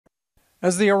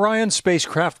As the Orion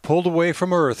spacecraft pulled away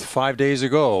from Earth 5 days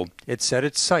ago, it set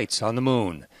its sights on the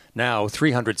moon. Now,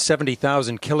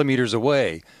 370,000 kilometers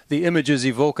away, the images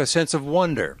evoke a sense of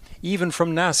wonder, even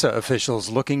from NASA officials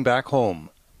looking back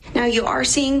home. Now you are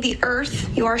seeing the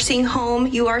Earth, you are seeing home,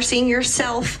 you are seeing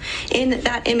yourself in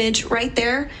that image right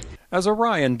there. As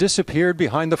Orion disappeared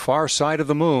behind the far side of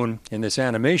the moon, in this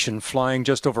animation flying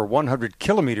just over 100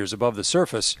 kilometers above the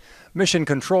surface, Mission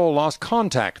Control lost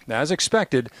contact, as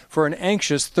expected, for an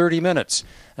anxious 30 minutes.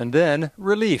 And then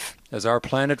relief, as our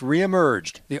planet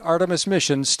re-emerged, the Artemis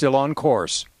mission still on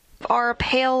course. Our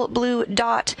pale blue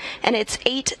dot and its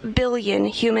 8 billion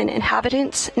human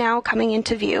inhabitants now coming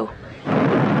into view.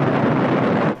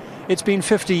 It's been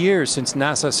 50 years since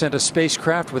NASA sent a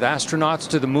spacecraft with astronauts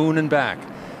to the moon and back.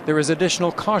 There is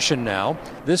additional caution now.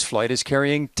 This flight is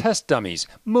carrying test dummies,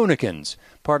 moonikins,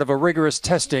 part of a rigorous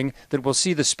testing that will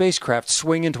see the spacecraft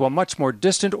swing into a much more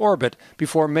distant orbit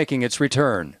before making its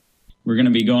return. We're going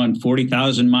to be going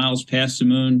 40,000 miles past the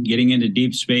moon, getting into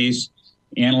deep space,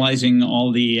 analyzing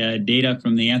all the data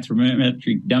from the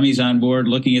anthropometric dummies on board,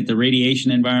 looking at the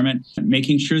radiation environment,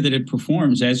 making sure that it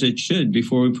performs as it should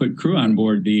before we put crew on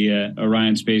board the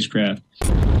Orion spacecraft.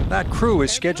 That crew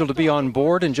is scheduled to be on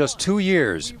board in just 2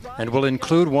 years and will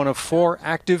include one of 4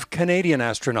 active Canadian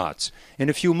astronauts. In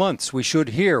a few months, we should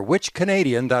hear which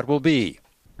Canadian that will be.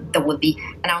 There will be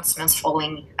announcements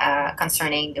following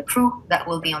concerning the crew that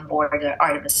will be on board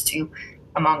Artemis 2,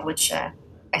 among which a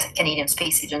Canadian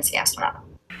Space Agency astronaut.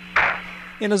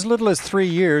 In as little as 3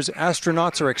 years,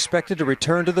 astronauts are expected to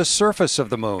return to the surface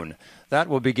of the moon. That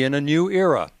will begin a new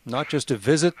era, not just to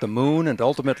visit the moon and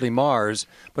ultimately Mars,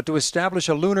 but to establish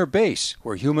a lunar base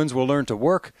where humans will learn to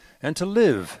work and to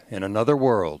live in another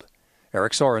world.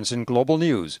 Eric Sorensen, Global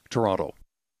News, Toronto.